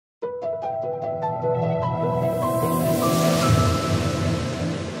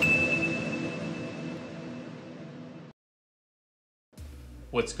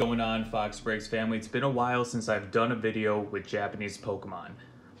What's going on, Fox Breaks family? It's been a while since I've done a video with Japanese Pokemon.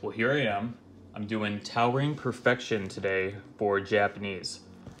 Well, here I am. I'm doing Towering Perfection today for Japanese.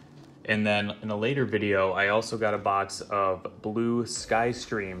 And then in a later video, I also got a box of Blue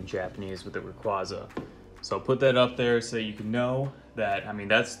Skystream Japanese with the Rayquaza. So I'll put that up there so you can know that,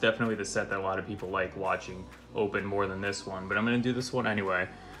 that's definitely the set that a lot of people like watching open more than this one, but I'm gonna do this one anyway.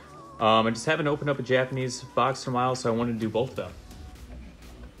 I just haven't opened up a Japanese box in a while, so I wanted to do both of them.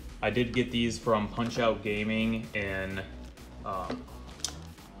 I did get these from Punch Out Gaming in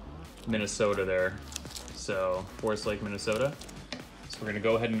Minnesota there. So, Forest Lake, Minnesota. So we're gonna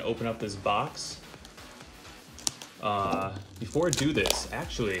go ahead and open up this box. Before I do this,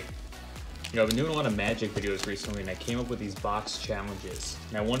 actually, I've been doing a lot of Magic videos recently and I came up with these box challenges.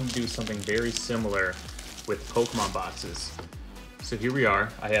 And I wanted to do something very similar with Pokemon boxes. So here we are.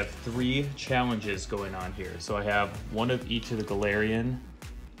 I have 3 challenges going on here. So I have one of each of the Galarian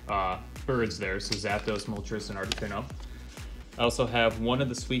birds there, so Zapdos, Moltres, and Articuno. I also have one of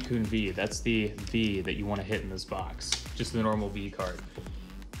the Suicune V. That's the V that you want to hit in this box, just the normal V card.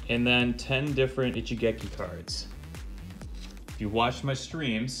 And then 10 different Ichigeki cards. If you watch my if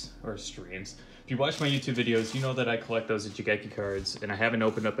you watch my YouTube videos, you know that I collect those Ichigeki cards, and I haven't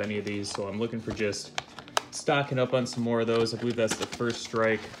opened up any of these, so I'm looking for just stocking up on some more of those. I believe that's the First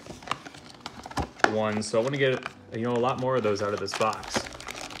Strike one, so I want to get a lot more of those out of this box.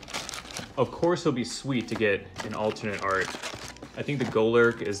 Of course, it'll be sweet to get an alternate art. I think the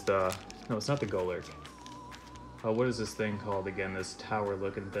Golurk is the... No, it's not the Golurk. What is this thing called again? This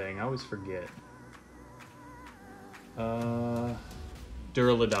tower-looking thing. I always forget.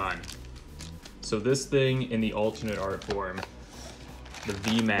 Duraludon. So this thing in the alternate art form, the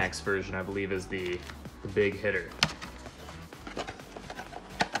VMAX version, I believe, is the big hitter.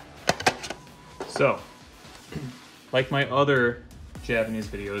 So, like my other Japanese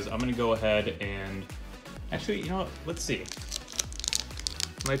videos, I'm gonna go ahead and actually, let's see.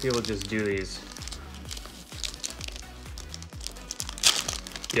 Might be able to just do these.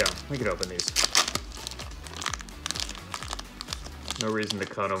 Yeah, we can open these. No reason to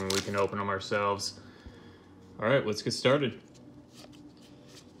cut them, we can open them ourselves. All right, let's get started.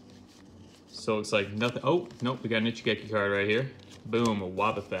 So it looks like nothing. Oh, nope, we got an Ichigeki card right here. Boom, a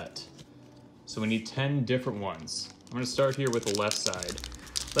Wobbuffet. So we need 10 different ones. I'm gonna start here with the left side.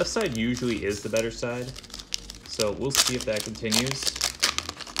 Left side usually is the better side, so we'll see if that continues.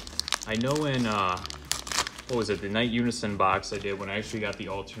 I know in, what was it, the Night Unison box I did when I actually got the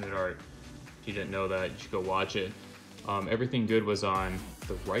alternate art. If you didn't know that, you should go watch it. Everything good was on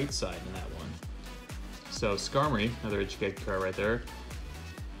the right side in that one. So Skarmory, another Ichigeki card right there,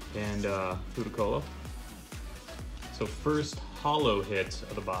 and Ludicolo. So first holo hit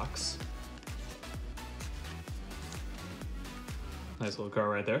of the box. Nice little card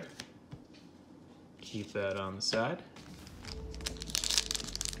right there. Keep that on the side.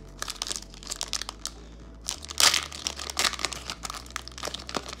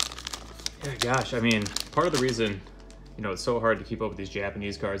 Yeah, gosh, part of the reason, it's so hard to keep up with these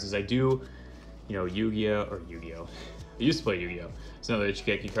Japanese cards is I do, Yu-Gi-Oh! I used to play Yu-Gi-Oh! It's another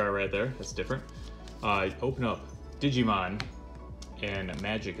Ichigeki card right there. That's different. I open up Digimon and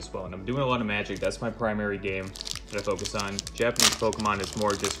Magic as well. And I'm doing a lot of Magic. That's my primary game that I focus on. Japanese Pokemon is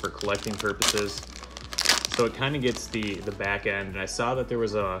more just for collecting purposes. So it kind of gets the back end. And I saw that there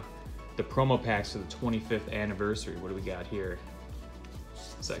was the promo packs for the 25th anniversary. What do we got here?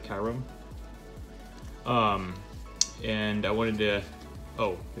 Is that Kyurem? And I wanted to,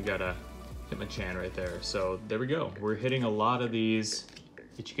 we got a Hitmonchan right there. So there we go. We're hitting a lot of these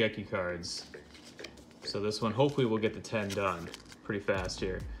Ichigeki cards. So this one, hopefully we'll get the 10 done pretty fast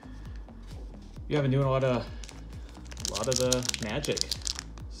here. Yeah, I've been doing a lot of the Magic.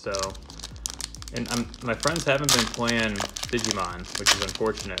 So, and my friends haven't been playing Digimon, which is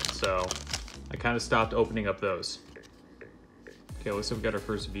unfortunate. So I kind of stopped opening up those. Okay, looks like we got our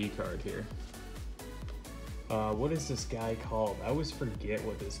first V card here. What is this guy called? I always forget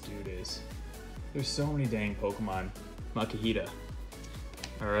what this dude is. There's so many dang Pokemon. Makihita.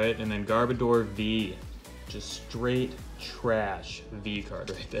 Alright, and then Garbodor V. Just straight trash V card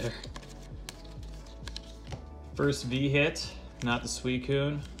right there. First V hit, not the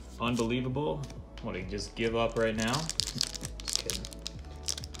Suicune. Unbelievable. What, do you just give up right now? Just kidding.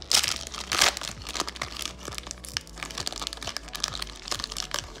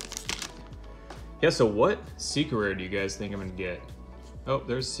 Yeah, so what secret rare do you guys think I'm gonna get? Oh,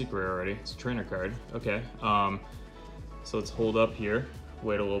 there's a secret rare already. It's a trainer card. Okay. So let's hold up here.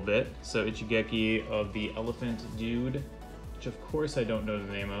 Wait a little bit. So Ichigeki of the Elephant Dude, which of course I don't know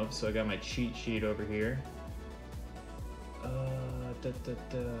the name of, so I got my cheat sheet over here.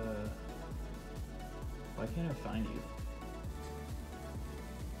 Why can't I find you?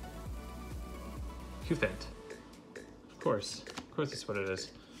 Cufant. Of course that's what it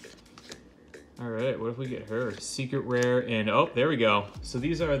is. All right, what if we get her? Secret rare, and oh, there we go. So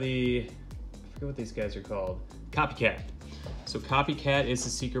these are the, I forget what these guys are called. Copycat. So Copycat is the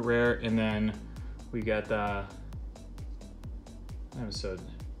secret rare, and then we got the episode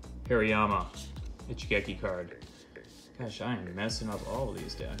Hariyama Ichigeki card. Gosh, I am messing up all of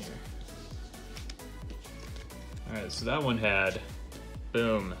these down here. All right, so that one had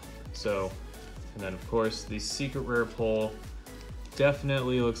boom. So, and then of course the secret rare pull.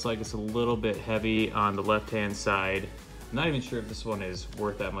 Definitely looks like it's a little bit heavy on the left-hand side. I'm not even sure if this one is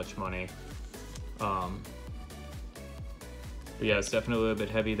worth that much money. But yeah, it's definitely a little bit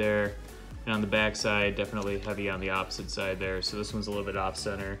heavy there. And on the back side, definitely heavy on the opposite side there. So this one's a little bit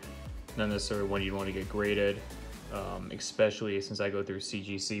off-center. Not necessarily one you'd want to get graded, especially since I go through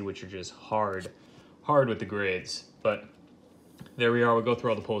CGC, which are just hard with the grades. But there we are, we'll go through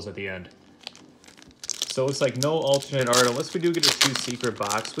all the pulls at the end. So it looks like no alternate art, unless we do get a 2 secret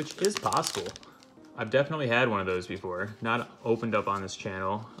box, which is possible. I've definitely had one of those before, not opened up on this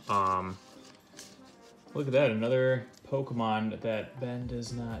channel. Look at that, another Pokemon that Ben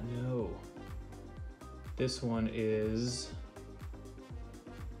does not know. This one is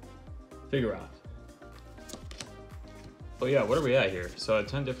Vigoroth. Oh yeah, what are we at here? So I had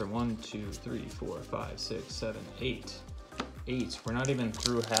 10 different, 1, 2, 3, 4, 5, 6, 7, 8. 8, we're not even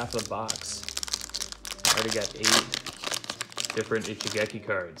through half the box. I already got 8 different Ichigeki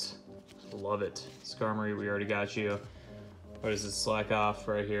cards. Love it. Skarmory, we already got you. What is this, Slack Off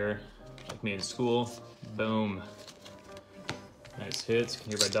right here? Like me in school. Boom. Nice hits. Can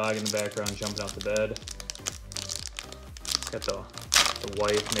hear my dog in the background jumping off the bed. Got the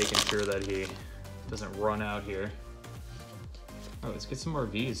wife making sure that he doesn't run out here. Oh, let's get some more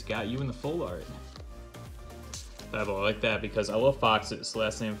V's. Got you in the full art. I like that because I love foxes.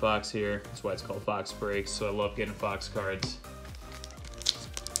 Last name Fox here. That's why it's called Fox Breaks. So I love getting Fox cards.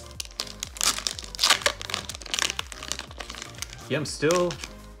 Yeah, I'm still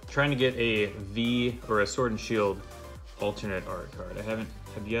trying to get a V or a Sword and Shield alternate art card. I have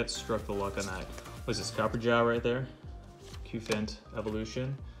yet struck the luck on that. What is this, Copperjaw right there? Cufant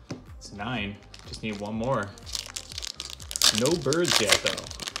Evolution. It's 9. Just need one more. No birds yet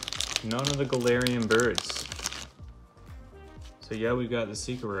though. None of the Galarian birds. So yeah, we've got the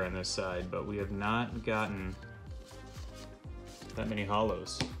secret rare on this side, but we have not gotten that many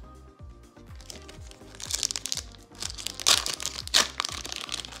hollows.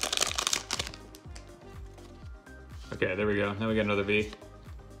 Okay, there we go. Now we got another V.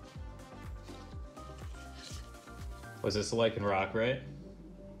 Was this a Lycanroc, right?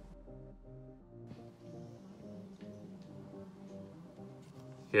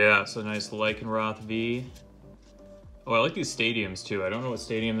 Yeah, so nice Lycanroc V. Oh, I like these stadiums too. I don't know what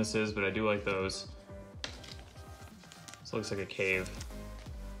stadium this is, but I do like those. This looks like a cave.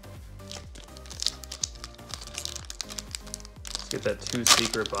 Let's get that 2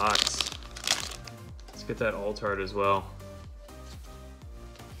 secret box. Let's get that alt art as well.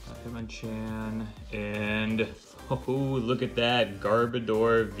 Hitmonchan, and oh, look at that,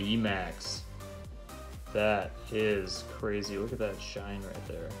 Garbodor VMAX. That is crazy. Look at that shine right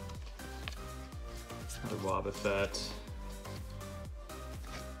there. Another Wobbuffet.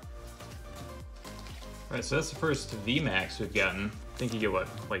 Alright, so that's the first VMAX we've gotten. I think you get, what,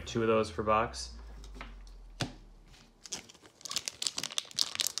 like 2 of those per box?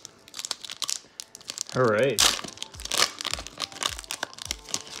 Alright.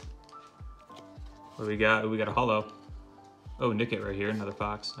 What do we got? We got a holo. Oh, Nickit right here, another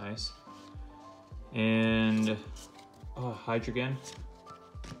fox, nice. And, oh, Hydreigon.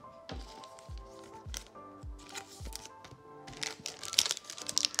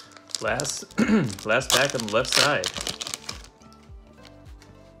 Last pack on the left side.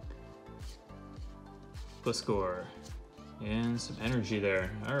 Gliscor. And some energy there.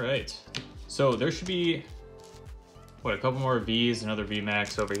 All right. So there should be, what, a couple more Vs, another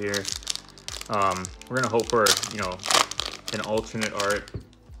VMAX over here. We're gonna hope for, you know, an alternate art.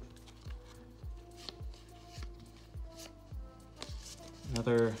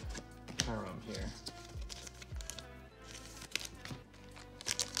 Another Kyurem here.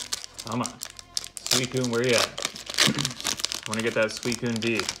 Come on. Suicune, where you at? I want to get that Suicune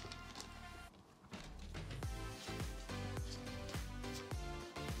V.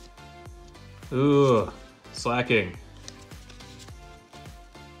 Ooh, slacking.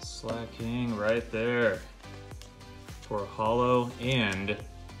 Slacking right there. For a holo, and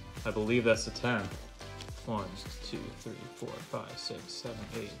I believe that's the 10th. 1, 2, 3, 4, 5, 6, 7,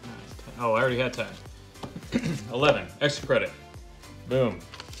 8, 9, 10. Oh, I already had 10. 11. Extra credit. Boom.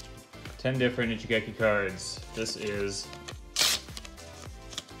 10 different Ichigeki cards. This is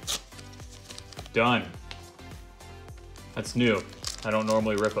done. That's new. I don't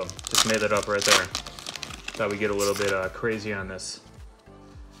normally rip them. Just made that up right there. Thought we'd get a little bit crazy on this.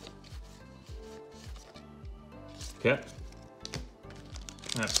 Okay.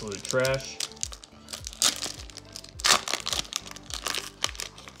 Absolute trash.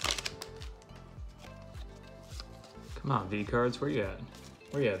 Come on, V cards, where you at?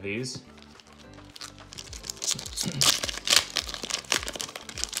 Where you at, V's?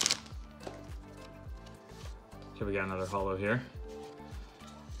 Okay, we got another holo here.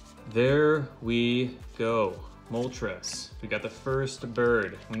 There we go. Moltres. We got the first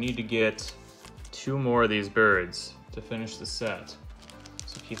bird. We need to get 2 more of these birds to finish the set.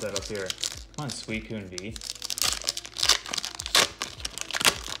 So keep that up here. Come on, Suicune V.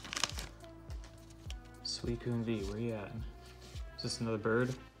 Suicune V, where you at? Is this another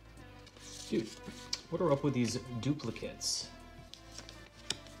bird? Dude, what are up with these duplicates?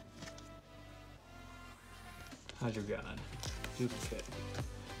 Hydreigon. Duplicate.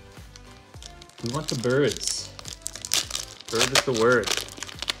 We want the birds. Bird is the word.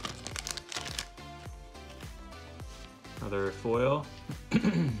 Another foil. I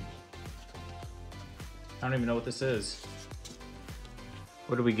don't even know what this is.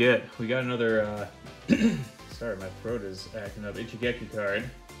 What do we get? We got another, sorry, my throat is acting up. Ichigeki card.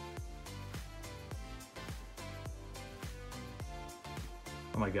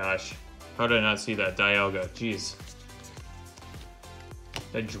 Oh my gosh. How did I not see that? Dialga. Jeez.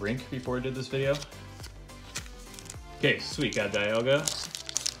 Did I drink before I did this video? Okay, sweet. Got Dialga.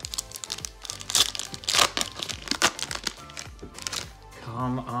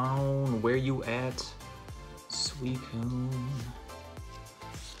 Come on. Where you at? Suicune.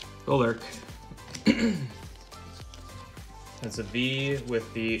 Golurk. That's a V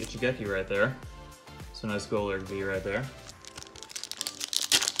with the Ichigeki right there. So nice Golurk V right there.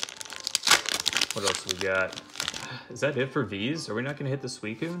 What else we got? Is that it for Vs? Are we not gonna hit the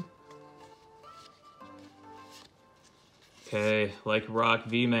Suicune? Okay, like rock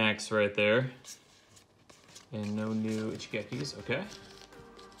VMAX right there. And no new Ichigekis, okay.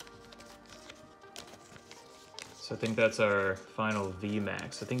 So I think that's our final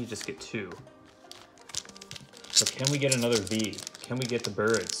VMAX. I think you just get 2. So can we get another V? Can we get the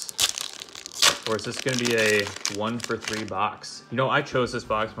birds? Or is this gonna be a 1 for 3 box? You know, I chose this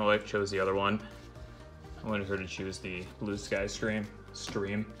box, my wife chose the other one. I wanted her to choose the Blue Sky stream.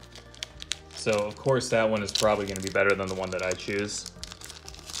 So of course that one is probably gonna be better than the one that I choose.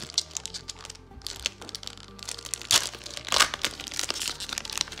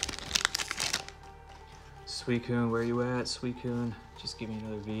 Suicune, where you at? Suicune, just give me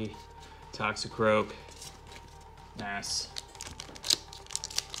another V. Toxicroak. Nice.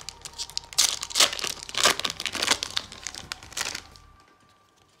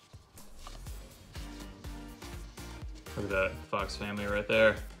 Look at that Fox family right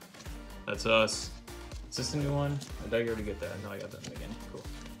there. That's us. Is this a new one? Or did I already get that? No, I got that again. Cool.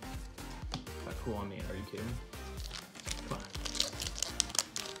 Got cool on me. Are you kidding me? Come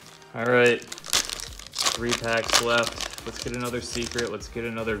on. All right. 3 packs left. Let's get another secret. Let's get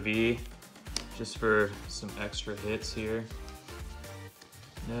another V. Just for some extra hits here.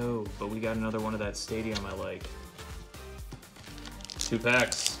 No, but we got another one of that stadium I like. 2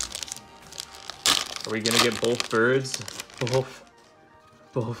 packs. Are we gonna get both birds?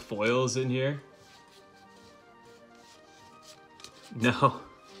 Both foils in here? No.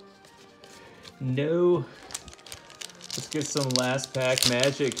 No. Let's get some last pack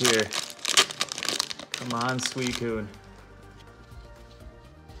magic here. Come on, Suicune.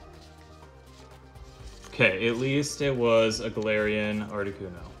 Okay, at least it was a Galarian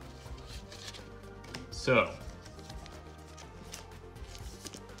Articuno. So.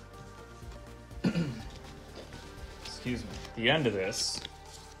 Excuse me. At the end of this,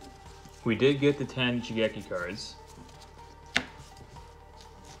 we did get the 10 Ichigeki cards.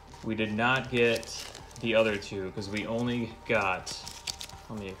 We did not get the other 2 because we only got,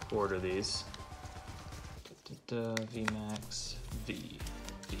 let me order these. VMAX, V.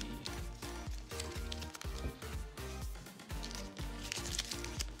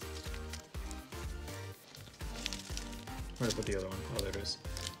 Where to put the other one? Oh, there it is.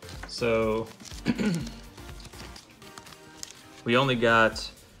 So, we only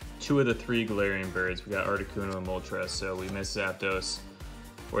got 2 of the 3 Galarian birds. We got Articuno and Moltres, so we missed Zapdos.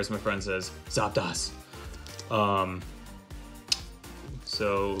 Or as my friend says, Zapdos.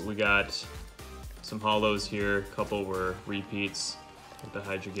 So we got some holos here. A couple were repeats, like the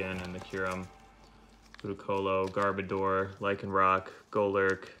Hydreigon and the Kyurem. Ludicolo, Garbodor, Lycanroc,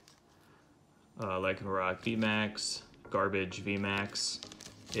 Golurk, Lycanroc VMAX, Garbage VMAX,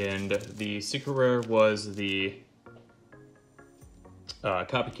 and the secret rare was the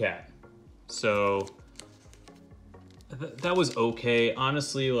Copycat. So that was okay.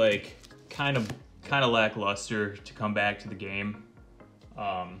 Honestly, like kind of lackluster to come back to the game.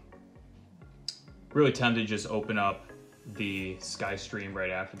 Really tempted to just open up the Sky Stream right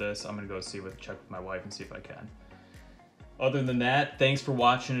after this. I'm gonna go check with my wife and see if I can. Other than that, thanks for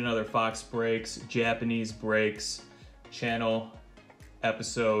watching another Fox Breaks, Japanese Breaks channel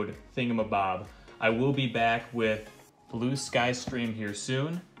episode thingamabob. I will be back with Blue Sky Stream here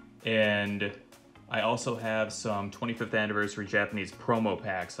soon, and I also have some 25th anniversary Japanese promo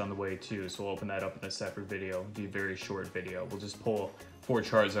packs on the way too, so we'll open that up in a separate video. It'll be a very short video. We'll just pull 4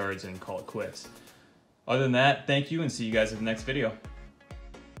 Charizards and call it quits. Other than that, thank you and see you guys in the next video.